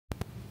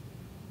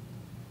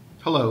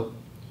Hello,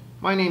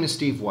 my name is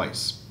Steve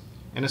Weiss,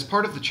 and as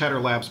part of the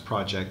Chatter Labs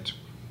project,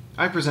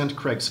 I present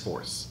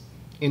CraigsForce,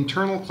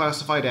 internal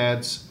classified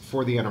ads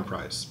for the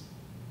enterprise.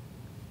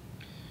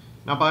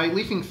 Now, by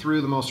leafing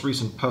through the most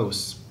recent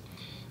posts,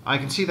 I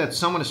can see that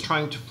someone is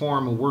trying to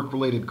form a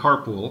work-related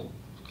carpool,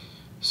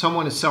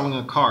 someone is selling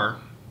a car,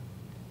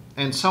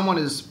 and someone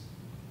is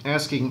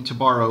asking to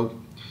borrow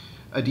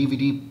a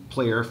DVD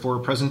player for a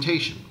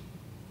presentation.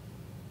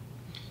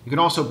 You can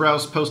also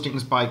browse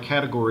postings by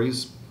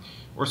categories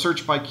or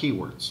search by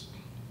keywords.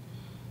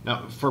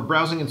 Now, for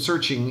browsing and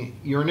searching,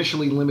 you're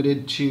initially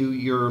limited to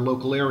your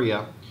local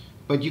area,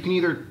 but you can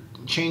either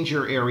change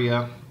your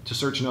area to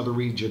search another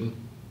region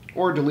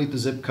or delete the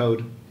zip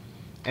code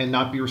and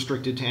not be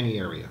restricted to any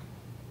area.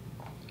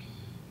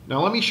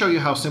 Now, let me show you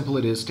how simple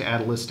it is to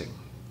add a listing.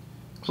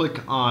 Click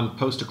on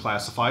Post to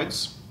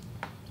Classifieds.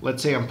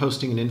 Let's say I'm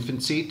posting an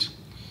infant seat,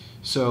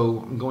 so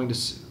I'm going to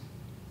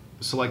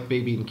select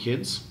Baby and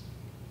Kids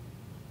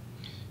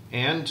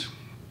and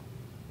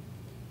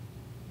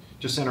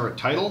just enter a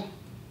title,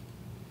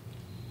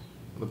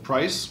 the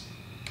price.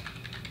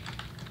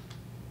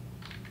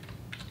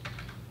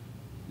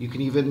 You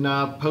can even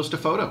post a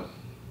photo.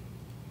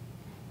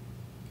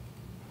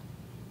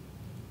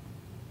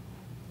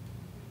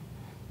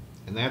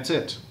 And that's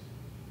it.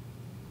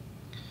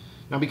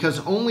 Now,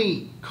 because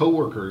only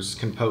coworkers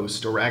can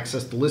post or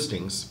access the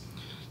listings,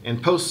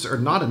 and posts are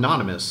not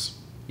anonymous,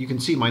 you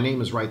can see my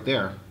name is right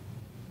there,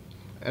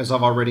 as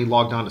I've already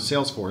logged on to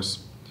Salesforce.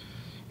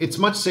 It's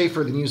much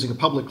safer than using a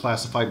public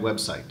classified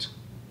website.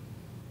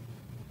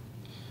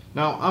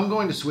 Now, I'm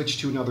going to switch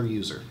to another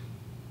user.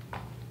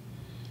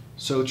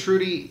 So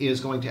Trudy is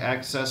going to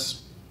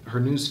access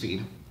her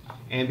newsfeed,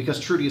 and because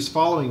Trudy is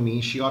following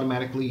me, she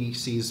automatically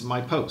sees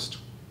my post.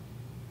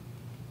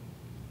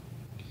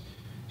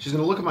 She's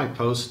going to look at my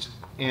post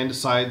and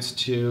decides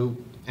to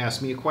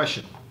ask me a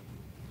question.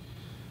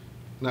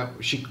 Now,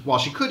 while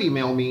she could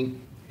email me,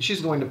 she's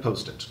going to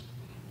post it.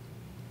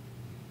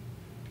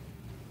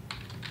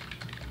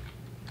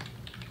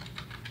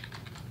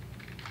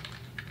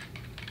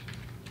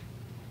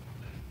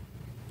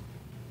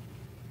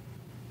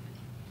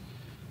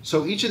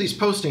 So each of these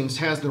postings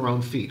has their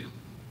own feed.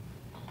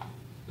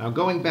 Now,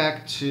 going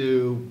back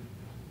to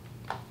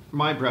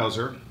my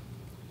browser,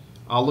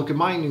 I'll look at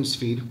my news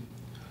feed,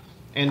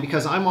 and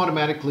because I'm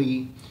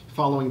automatically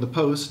following the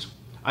post,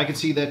 I can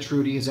see that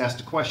Trudy has asked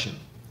a question.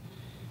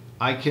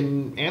 I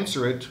can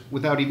answer it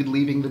without even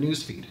leaving the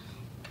news feed.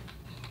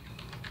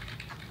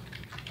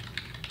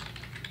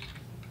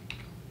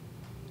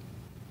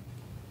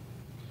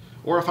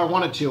 Or if I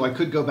wanted to, I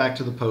could go back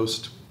to the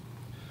post,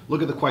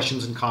 look at the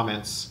questions and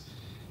comments,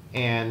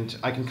 and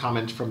I can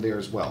comment from there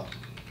as well.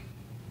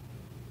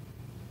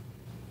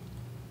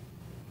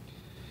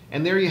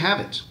 And there you have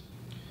it.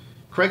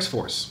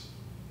 CraigsForce.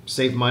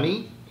 Save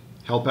money,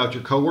 help out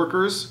your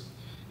coworkers,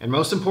 and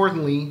most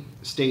importantly,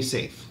 stay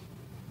safe.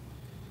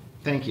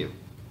 Thank you.